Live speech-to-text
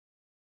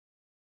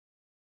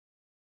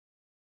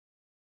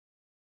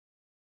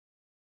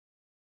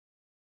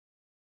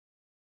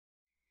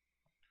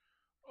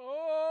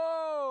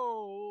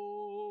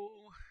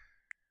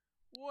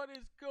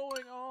is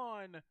going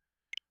on?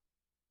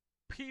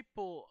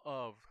 People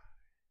of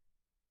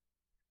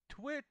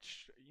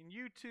Twitch,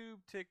 YouTube,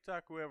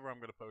 TikTok, whoever I'm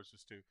going to post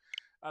this to.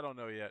 I don't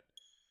know yet.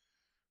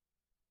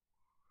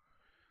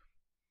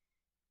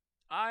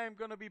 I am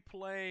going to be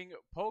playing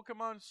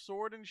Pokemon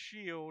Sword and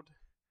Shield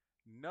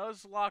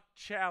Nuzlocke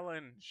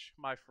Challenge,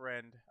 my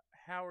friend.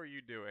 How are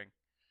you doing?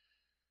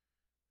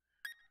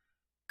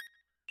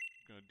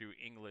 I'm going to do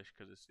English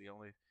because it's the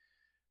only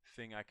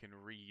thing I can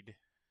read.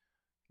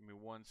 Give me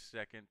 1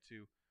 second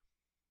to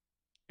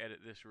edit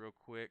this real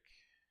quick.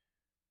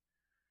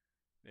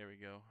 There we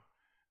go.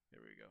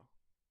 There we go.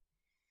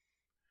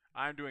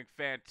 I'm doing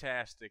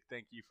fantastic.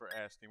 Thank you for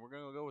asking. We're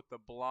going to go with the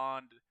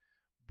blonde,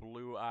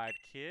 blue-eyed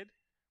kid.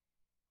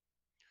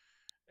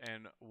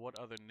 And what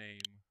other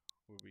name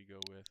would we go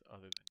with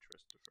other than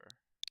Christopher?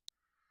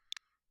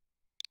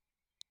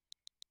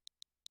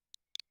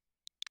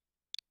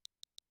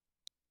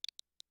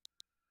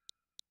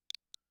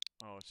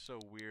 Oh, it's so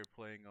weird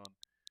playing on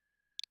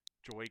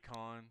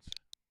Joy-Cons.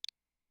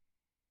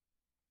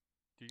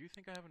 Do you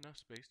think I have enough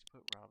space to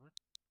put Robin?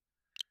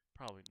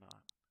 Probably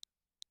not.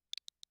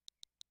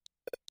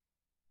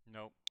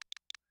 Nope.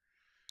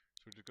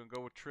 So we're just going to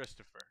go with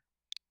Christopher.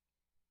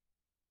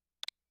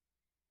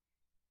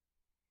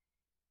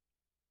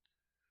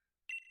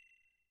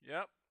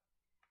 Yep.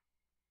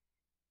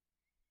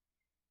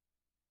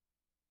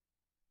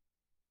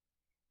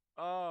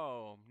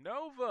 Oh,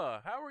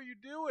 Nova, how are you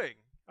doing?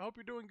 I hope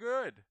you're doing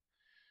good.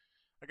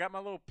 I got my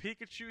little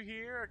Pikachu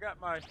here. I got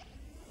my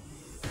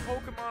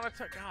Pokemon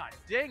attack. God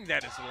dang,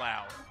 that is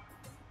loud.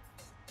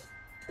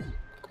 Turn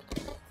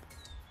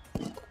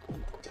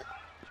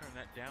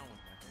that down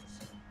with my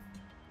headset.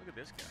 Look at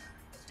this guy.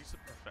 He's a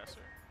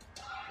professor.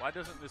 Why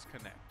doesn't this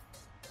connect?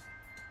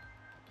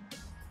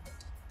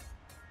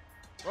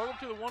 Welcome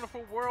to the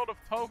wonderful world of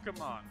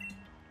Pokemon.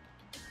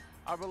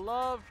 Our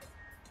beloved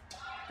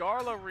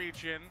Garla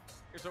region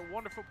is a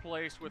wonderful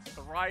place with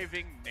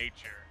thriving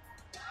nature.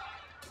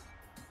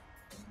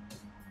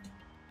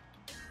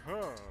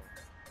 Huh.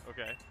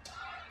 Okay.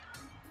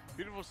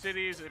 Beautiful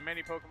cities and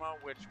many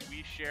Pokemon which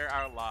we share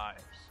our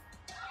lives.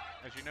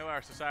 As you know,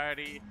 our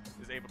society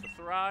is able to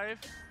thrive.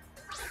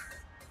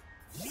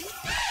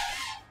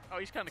 Oh,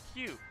 he's kind of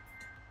cute.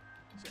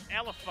 It's an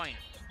elephant.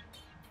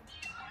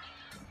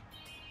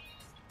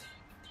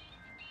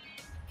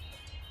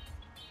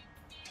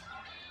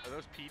 Are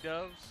those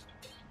P-Doves?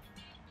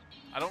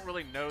 I don't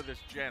really know this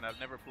gen. I've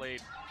never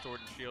played Sword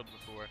and Shield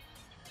before.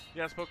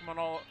 Yes,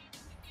 Pokemon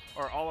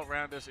are all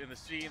around us in the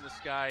sea, in the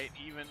sky, and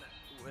even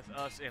with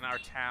us in our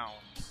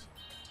towns.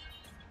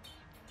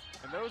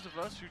 And those of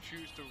us who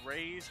choose to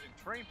raise and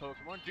train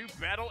Pokemon do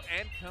battle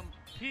and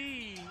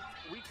compete.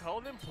 We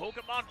call them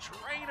Pokemon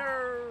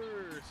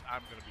trainers.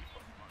 I'm going to be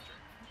Pokemon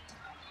trainer.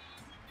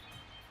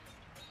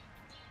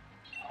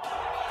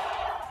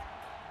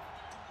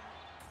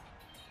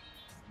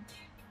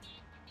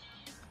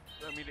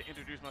 Let me to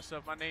introduce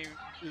myself. My name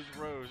is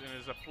Rose, and it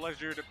is a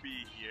pleasure to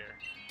be here.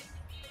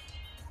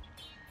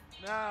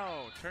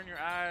 Now, turn your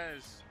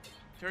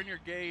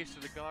gaze to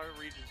the Galar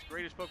region's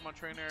greatest Pokemon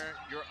trainer,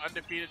 your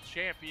undefeated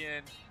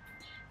champion.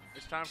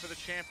 It's time for the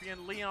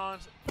champion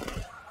Leon's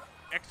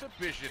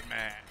exhibition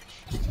match.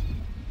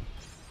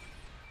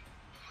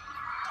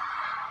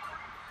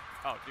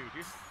 Oh, dude,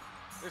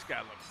 this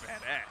guy looks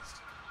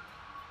badass.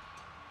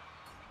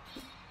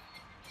 You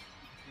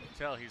can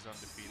tell he's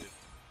undefeated.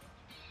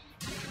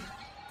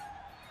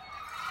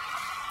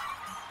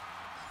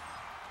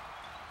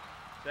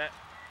 Is that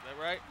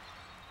right?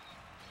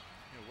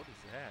 Yeah, what is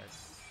that?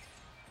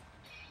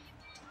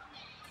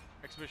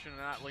 Exhibition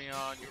not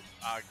Leon. You're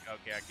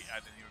okay. I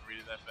didn't even read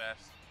it that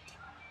fast.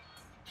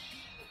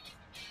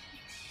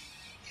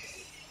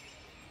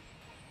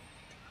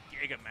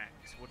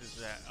 Gigamax. What is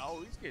that?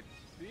 Oh, he's getting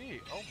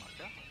big. Oh my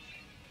gosh.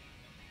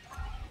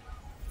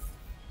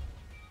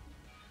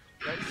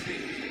 That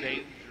seems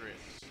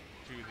dangerous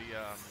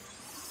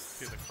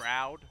to the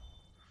crowd.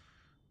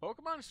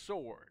 Pokemon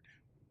Sword.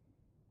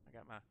 I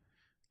got my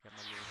little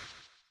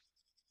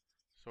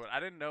sword. I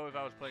didn't know if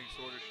I was playing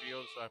Sword or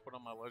Shield, so I put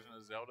on my Legend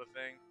of Zelda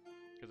thing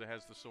because it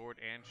has the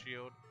sword and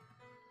shield.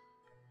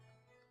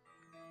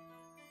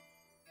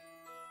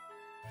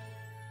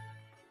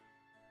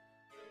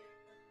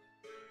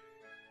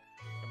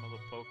 Got my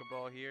little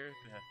Pokeball here to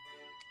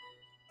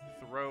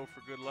throw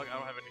for good luck. I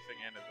don't have anything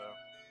in it though.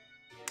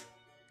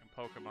 I'm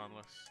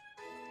Pokemonless.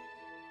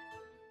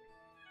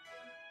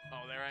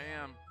 Oh, there I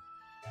am.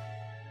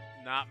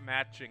 Not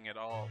matching at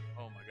all.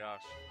 Oh my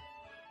gosh.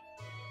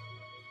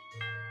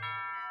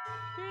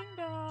 Ding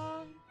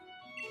dong.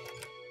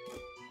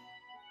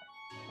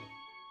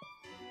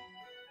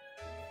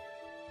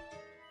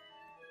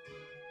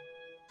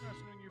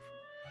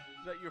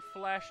 Is that your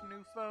flash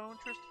new phone,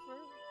 Christopher?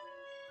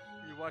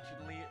 You're watching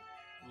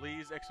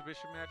Lee's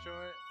exhibition match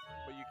on it,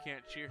 but you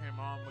can't cheer him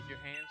on with your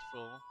hands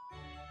full.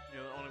 You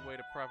know, the only way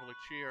to properly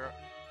cheer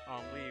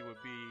on Lee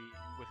would be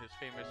with his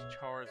famous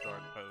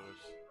Charizard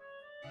pose.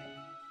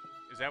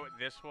 Is that what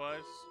this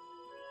was?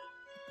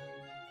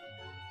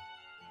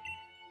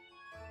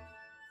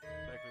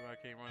 Exactly what I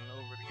came running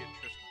over to get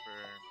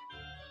Christopher.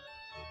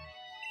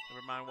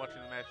 Never mind watching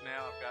the match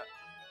now. I've got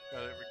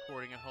it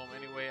recording at home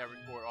anyway. I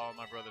record all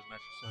my brother's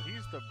matches. So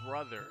he's the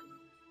brother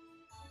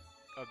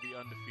of the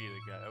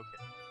undefeated guy.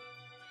 Okay.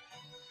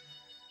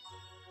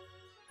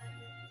 He should be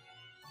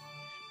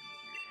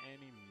here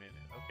any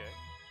minute. Okay.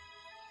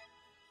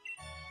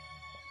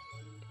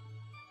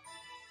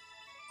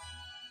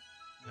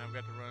 Now I've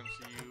got to run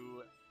to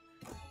you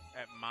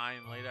at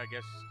mine later. I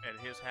guess at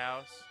his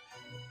house.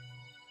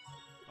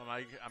 Oh,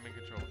 I'm in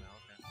control now.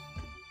 Okay.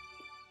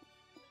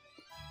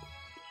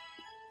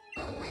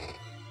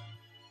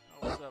 Oh,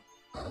 what's up?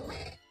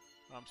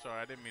 Oh, I'm sorry.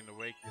 I didn't mean to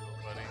wake you, little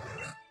buddy.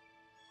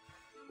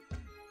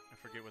 I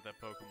forget what that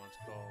Pokemon's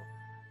called.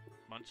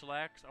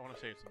 Munchlax? I want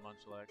to say it's a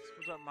Munchlax.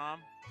 What's up, Mom?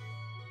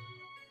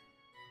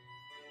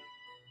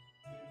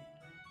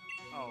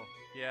 Oh,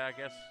 yeah, I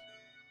guess.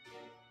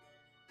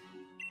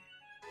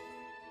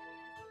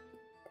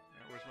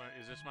 Where's my?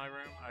 Is this my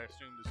room? I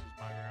assume this is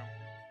my room.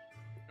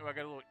 Oh, I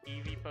got a little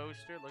Eevee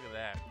poster. Look at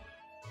that.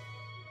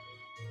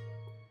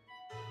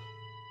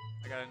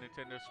 I got a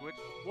Nintendo Switch.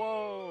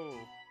 Whoa!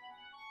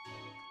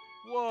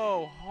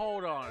 Whoa!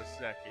 Hold on a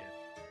second.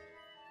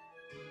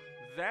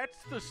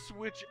 That's the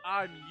Switch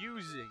I'm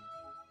using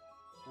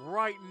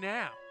right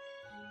now.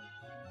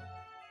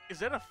 Is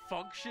that a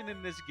function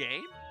in this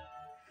game?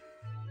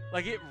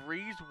 Like, it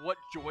reads what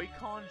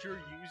Joy-Cons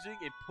you're using?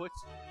 It puts...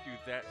 Dude,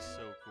 that's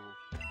so cool.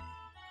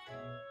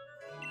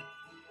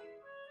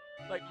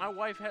 Like, my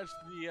wife has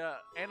the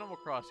Animal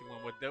Crossing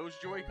one. Would those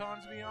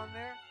Joy-Cons be on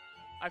there?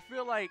 I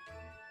feel like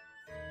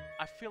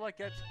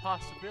that's a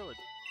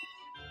possibility.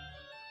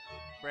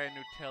 Brand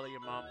new Telly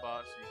and Mom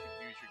bought so you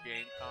can use your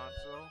game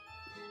console.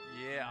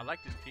 Yeah, I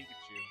like this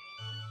Pikachu.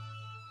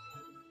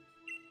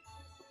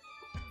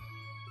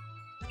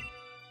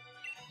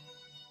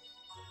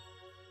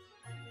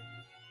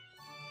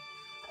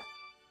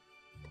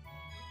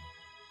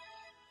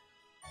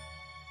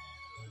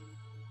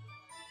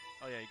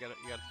 Oh yeah, you gotta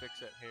fix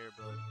that hair,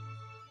 bud.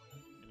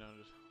 You know,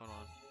 just hold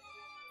on.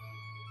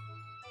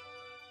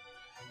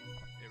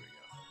 There we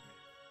go.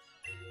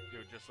 Do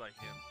it just like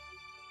him.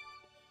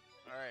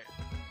 Alright.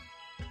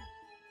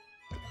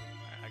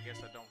 I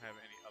guess I don't have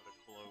any other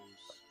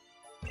clothes.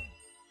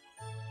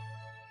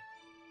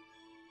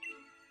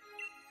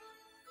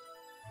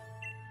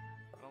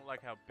 I don't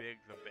like how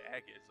big the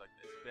bag is. Like,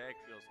 this bag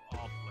feels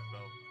awfully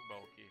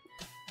bulky.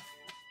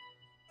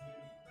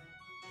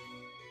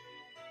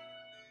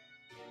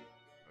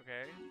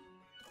 Okay.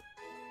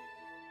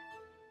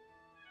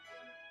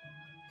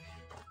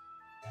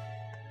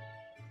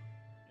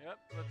 Yep,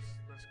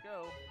 let's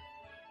go.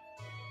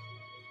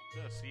 Is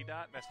that a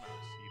C-Dot? That's not a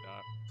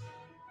C-Dot.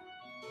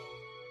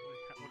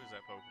 What is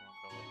that Pokemon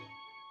called?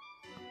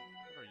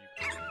 What are you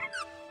called?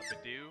 A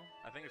Bidoof?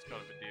 I think it's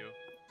called a Bidoof.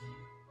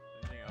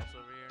 Anything else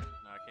over here?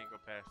 No, I can't go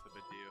past the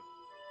Bidoof.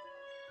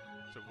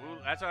 It's a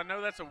Woolo. I know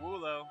that's a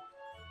Woolo.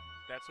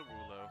 That's a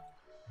Woolo.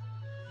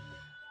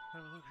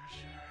 Have a look at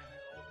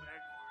your old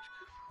bag.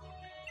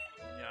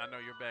 Yeah, I know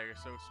your bag is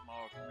so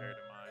small compared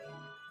to mine.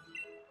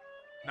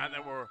 Not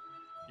that we're,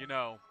 you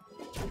know,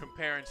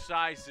 comparing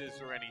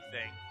sizes or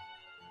anything.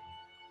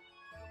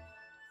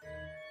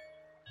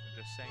 I'm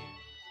just saying.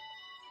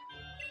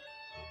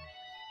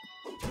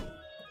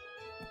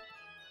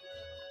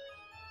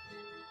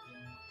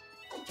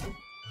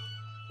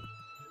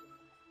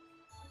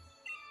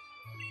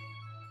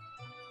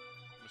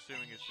 I'm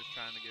assuming it's just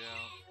trying to get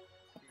out.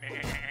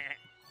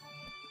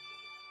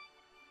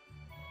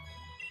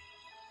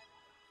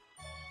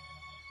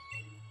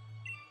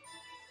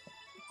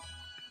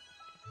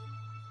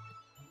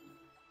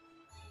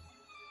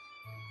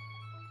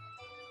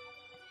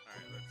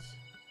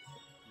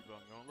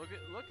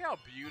 Look how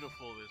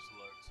beautiful this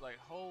looks. Like,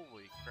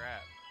 holy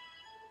crap.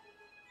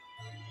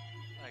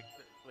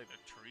 Like the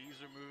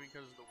trees are moving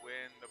because of the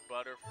wind, the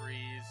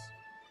Butterfrees.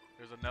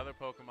 There's another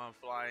Pokemon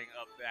flying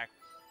up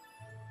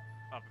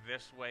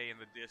this way in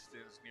the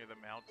distance near the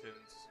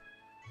mountains.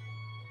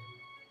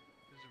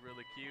 This is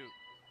really cute.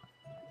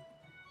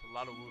 It's a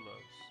lot of Woolos.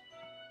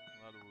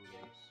 A lot of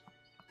Woolos.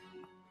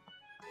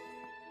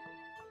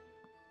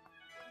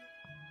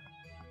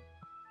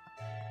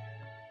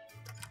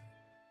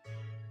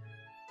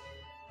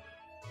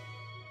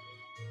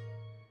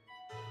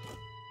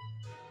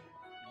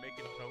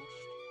 Making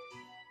toast.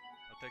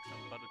 I'll take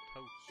some buttered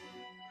toast.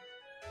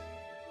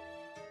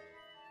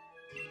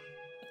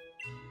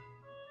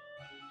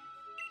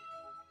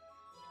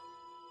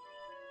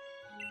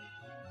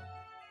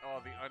 Oh,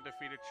 the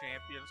undefeated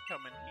champions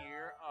coming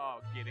here.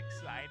 Oh, get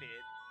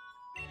excited.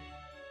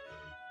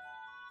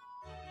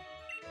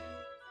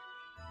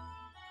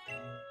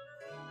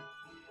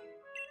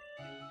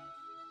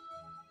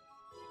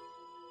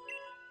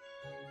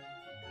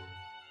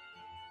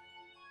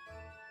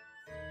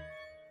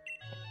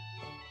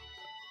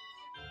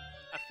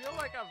 I feel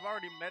like I've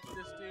already met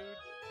this dude,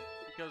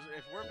 because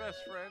if we're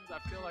best friends, I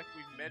feel like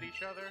we've met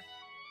each other.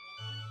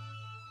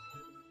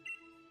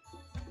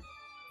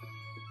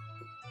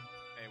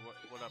 Hey,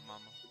 what up,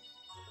 mama?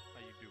 How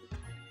you doing?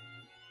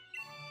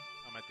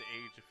 I'm at the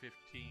age of 15,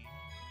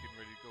 getting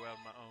ready to go out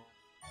on my own.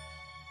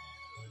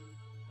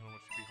 I don't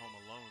want you to be home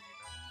alone, you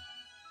know.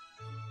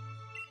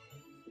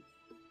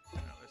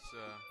 Alright, let's,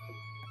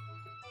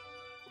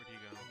 where'd he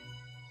go?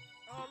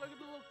 Oh, look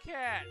at the little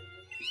cat!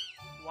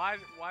 Why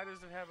does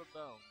it have a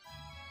bone?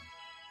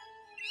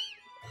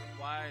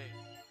 Why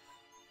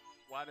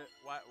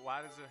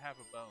does it have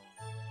a bone?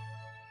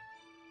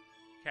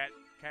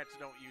 Cats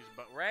don't use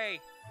Ray!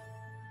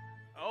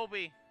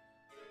 Obi!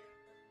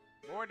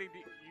 Morty, do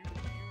you use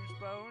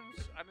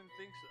bones? I didn't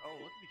think so. Oh,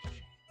 look at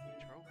these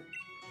trophies,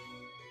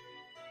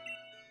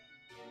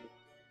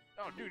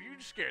 bro. Oh, dude, you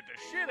just scared the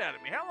shit out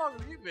of me. How long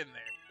have you been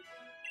there?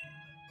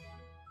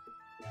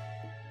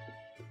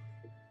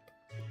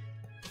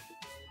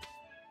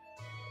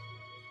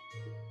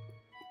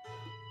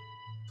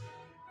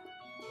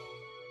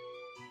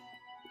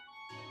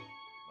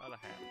 A lot of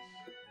hats.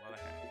 A lot of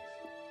hats.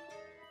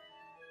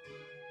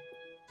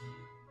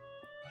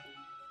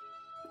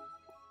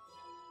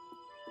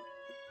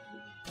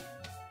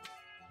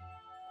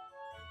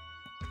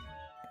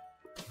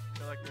 I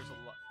feel like there's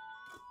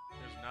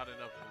not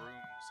enough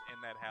rooms in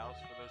that house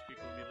for those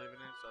people to be living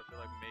in, so I feel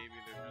like maybe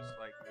they're just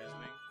like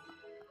visiting.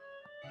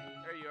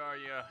 There you are,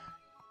 you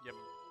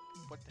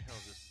what the hell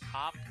is this?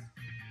 Pop?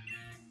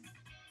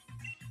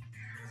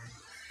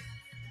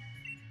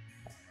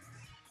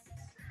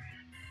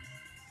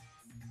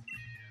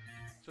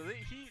 So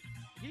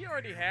he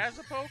already has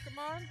a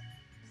Pokemon?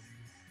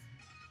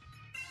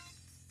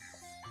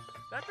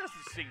 That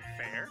doesn't seem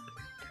fair.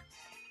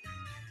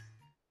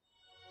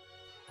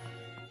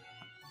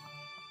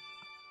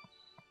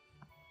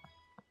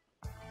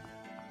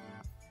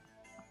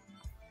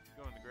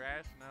 Go in the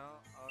grass? No?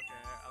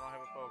 Okay, I don't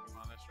have a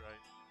Pokemon, that's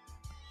right.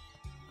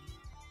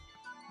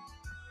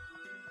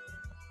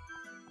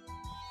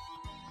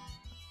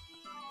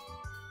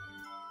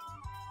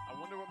 I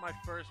wonder what my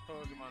first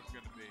Pokemon's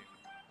gonna be.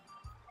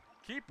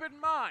 Keep in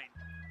mind,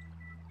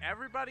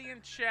 everybody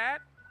in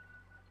chat,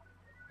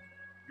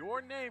 your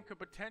name could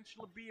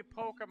potentially be a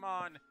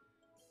Pokemon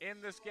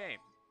in this game.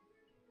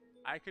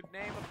 I could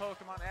name a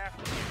Pokemon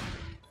after you.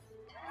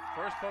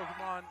 First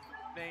Pokemon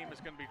name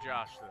is going to be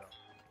Josh, though.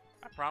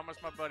 I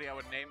promised my buddy I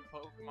would name a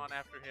Pokemon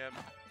after him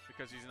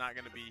because he's not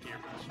going to be here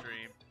for the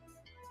stream.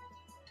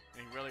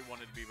 And he really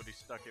wanted to be, but he's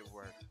stuck at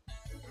work.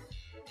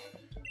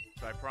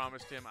 So I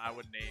promised him I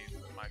would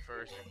name my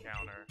first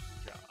encounter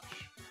Josh.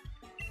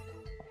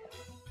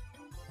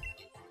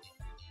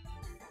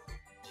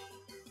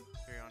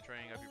 Carry on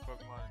training up your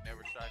Pokemon and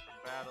never shy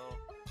from battle.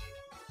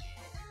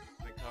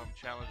 Then come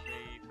challenge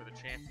me for the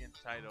champion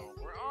title.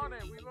 We're on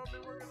it! We've all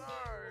been working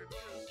hard!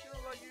 Just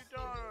feel like you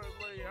done!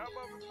 Like, how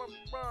about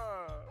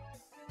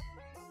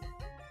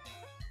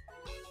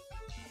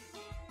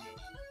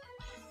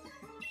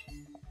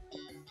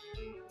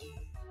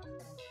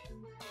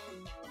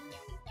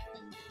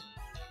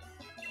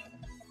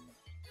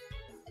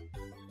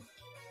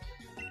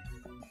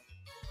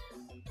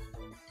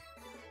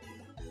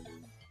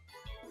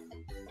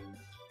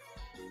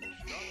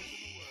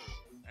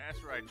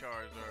That's right,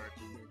 Charizard.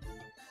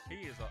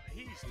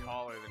 He's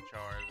taller than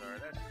Charizard.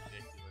 That's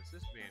ridiculous.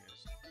 This man is.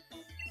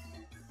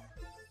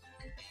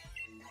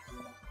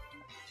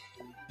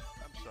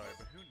 I'm sorry,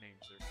 but who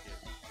names their kid?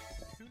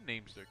 Who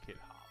names their kid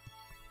Hop?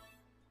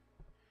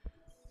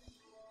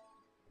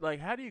 Like,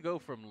 how do you go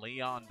from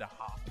Leon to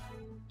Hop?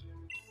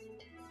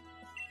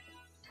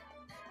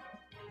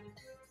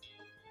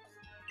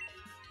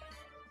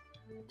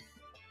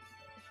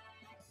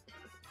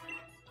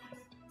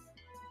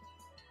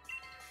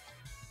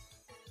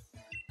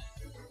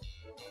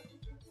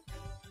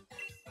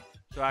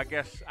 So I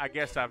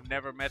guess I've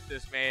never met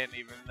this man,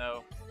 even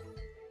though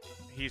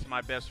he's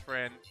my best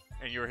friend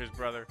and you're his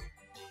brother.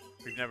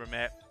 We've never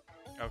met.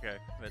 Okay,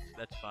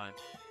 that's fine.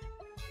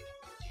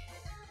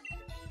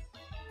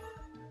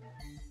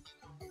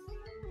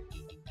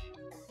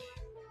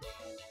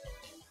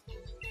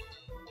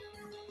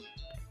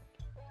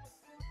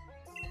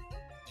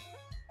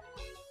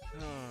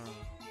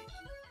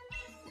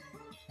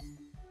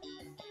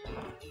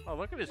 Oh,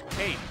 look at his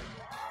cape.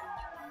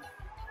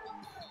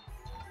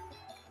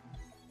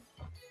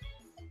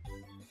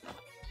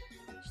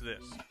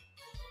 This.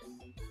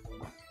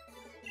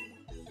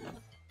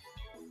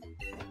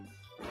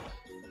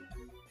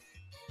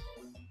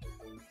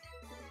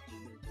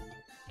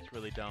 It's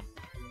really dumb.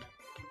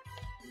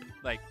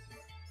 Like,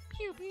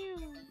 pew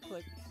pew.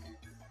 Like,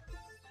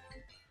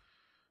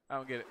 I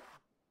don't get it.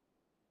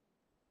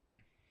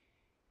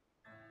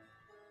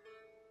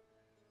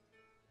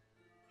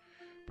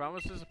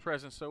 Promise is a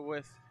present, so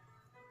with.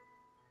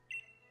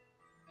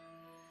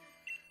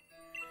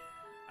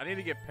 I need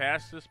to get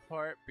past this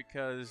part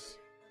because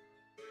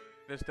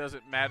this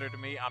doesn't matter to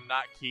me. I'm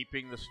not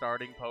keeping the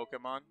starting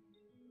Pokemon.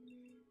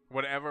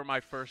 Whatever my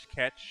first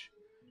catch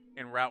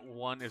in Route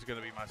 1 is going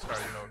to be my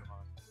starting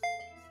Pokemon.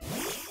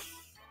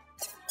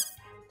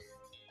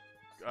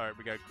 Alright,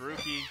 we got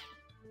Grookey,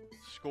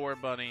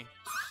 Scorbunny,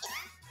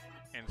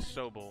 and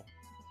Sobel.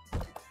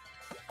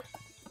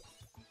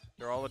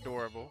 They're all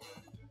adorable.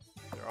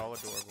 I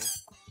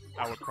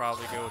would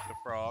probably go with the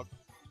frog.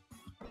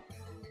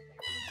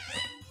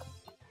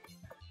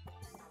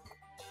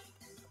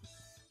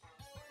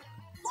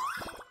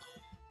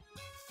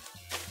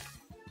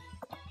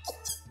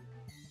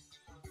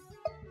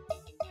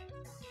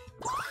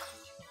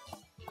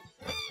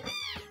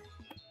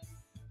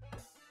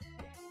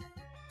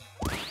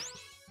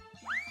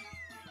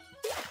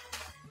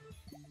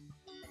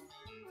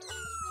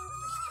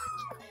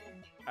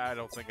 I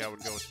don't think I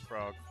would go with the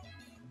frog.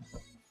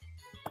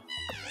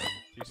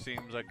 He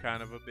seems like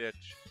kind of a bitch.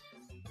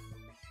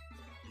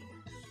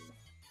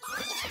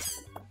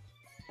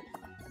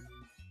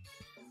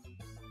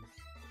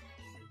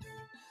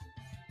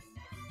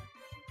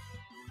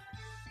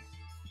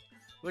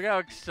 Look how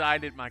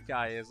excited my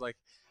guy is. Like,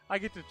 I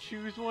get to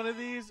choose one of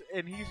these,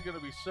 and he's going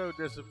to be so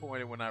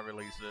disappointed when I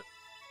release it.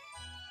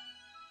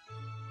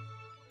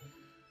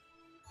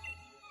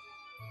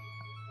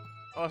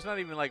 Oh, it's not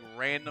even like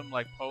random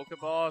like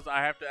Pokeballs.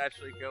 I have to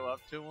actually go up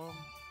to him.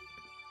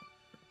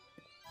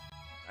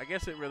 I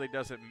guess it really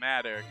doesn't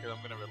matter because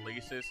I'm going to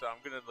release it, so I'm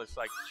going to just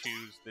like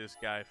choose this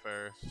guy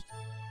first.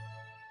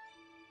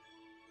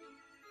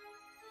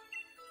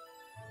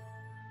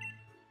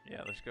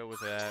 Yeah, let's go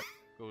with that.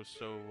 Go with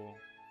Sobel.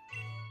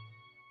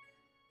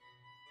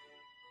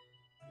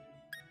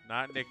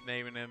 Not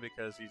nicknaming him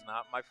because he's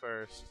not my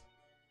first.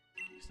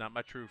 He's not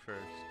my true first.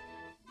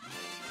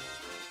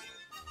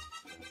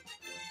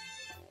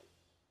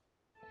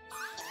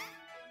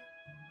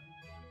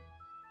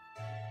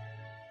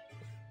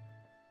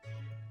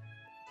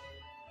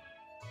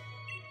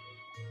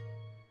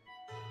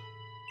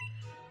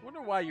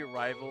 Wonder why your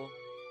rival,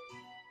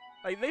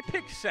 like, they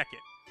pick second.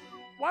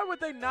 Why would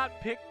they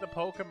not pick the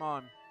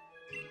Pokemon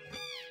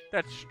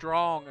that's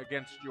strong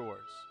against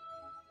yours?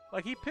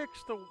 Like, he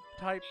picks the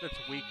type that's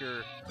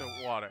weaker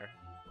to water.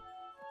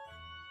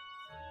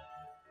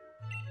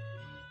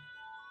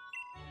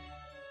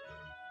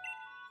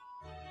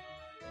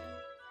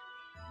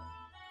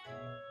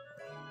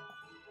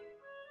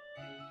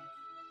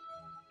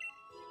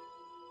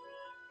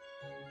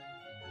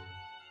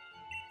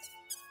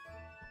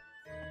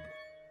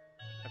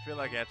 I feel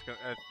like that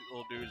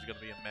little dude is gonna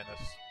be a menace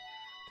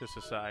to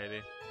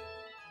society.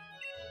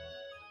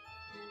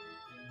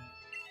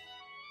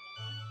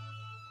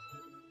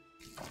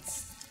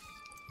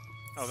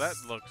 Oh, that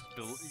looks.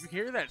 You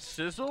hear that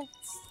sizzle?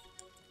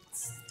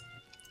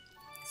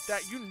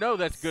 That, you know,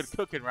 that's good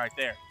cooking right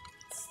there.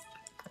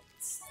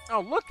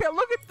 Oh, look at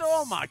the.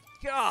 Oh my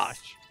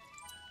gosh,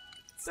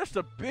 that's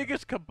the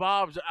biggest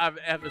kebabs I've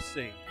ever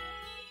seen.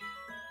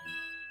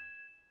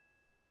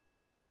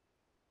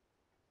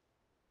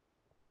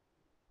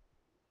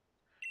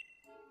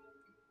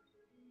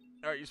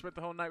 Alright, you spent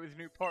the whole night with your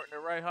new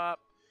partner, right, Hop?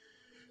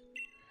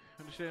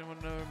 Understand one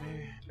another,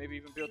 maybe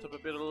even built up a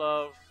bit of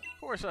love. Of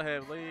course I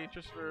have, Lee.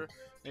 Just for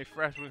a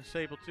fresh with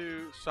Sable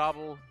too.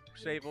 Sobble,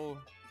 Sable,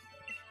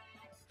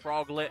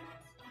 Froglet.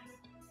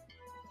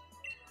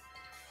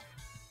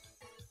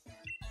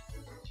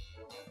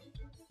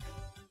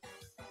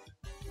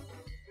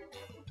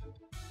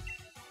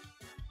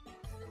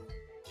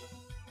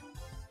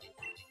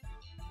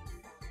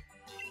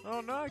 Oh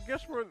no, I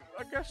guess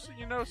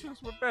you know,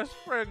 since we're best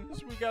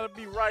friends, we gotta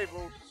be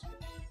rivals.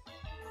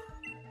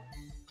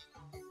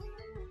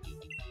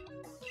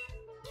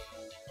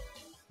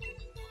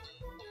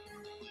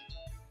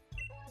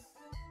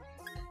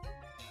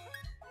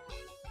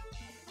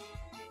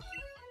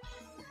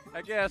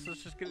 I guess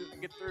let's just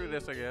get through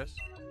this, I guess.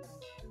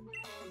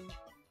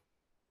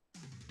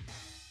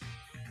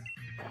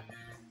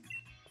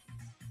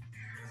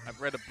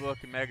 I've read a book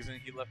and magazine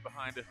he left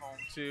behind at home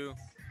too.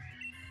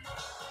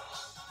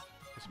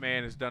 This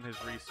man has done his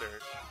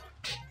research.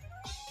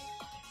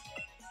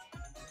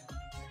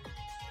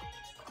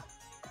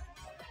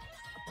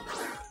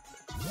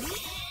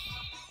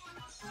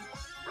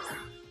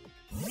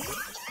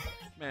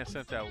 Man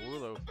sent out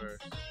Woolo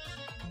first.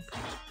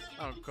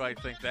 I don't quite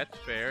think that's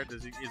fair.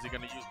 Is he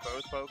going to use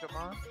both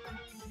Pokemon?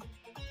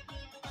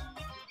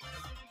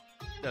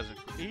 Doesn't.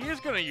 He is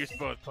going to use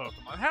both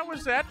Pokemon. How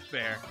is that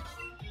fair?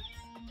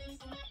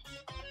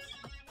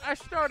 I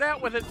start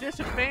out with a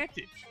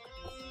disadvantage.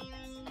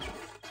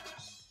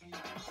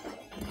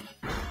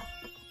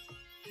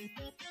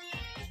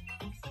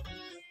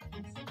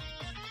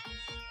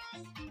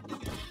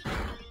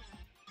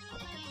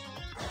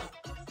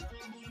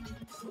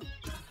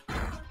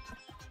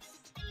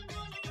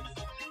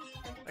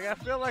 Like,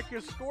 I feel like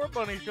his Score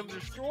Bunny's gonna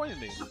destroy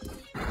me.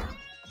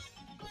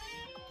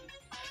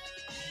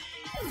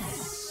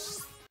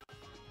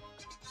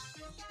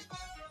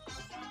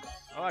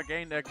 Oh, I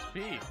gained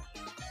XP.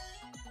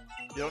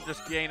 You don't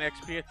just gain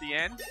XP at the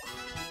end?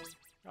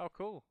 Oh,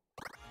 cool.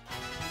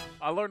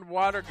 I learned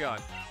Water Gun.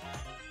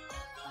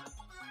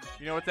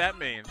 You know what that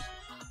means?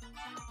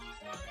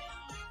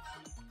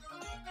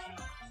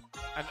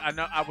 I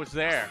know. I was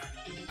there.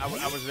 I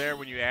was there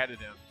when you added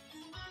him.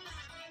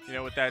 You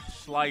know, with that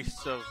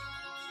slice of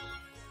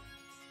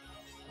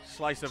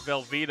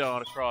Velveeta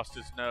on across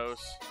his nose.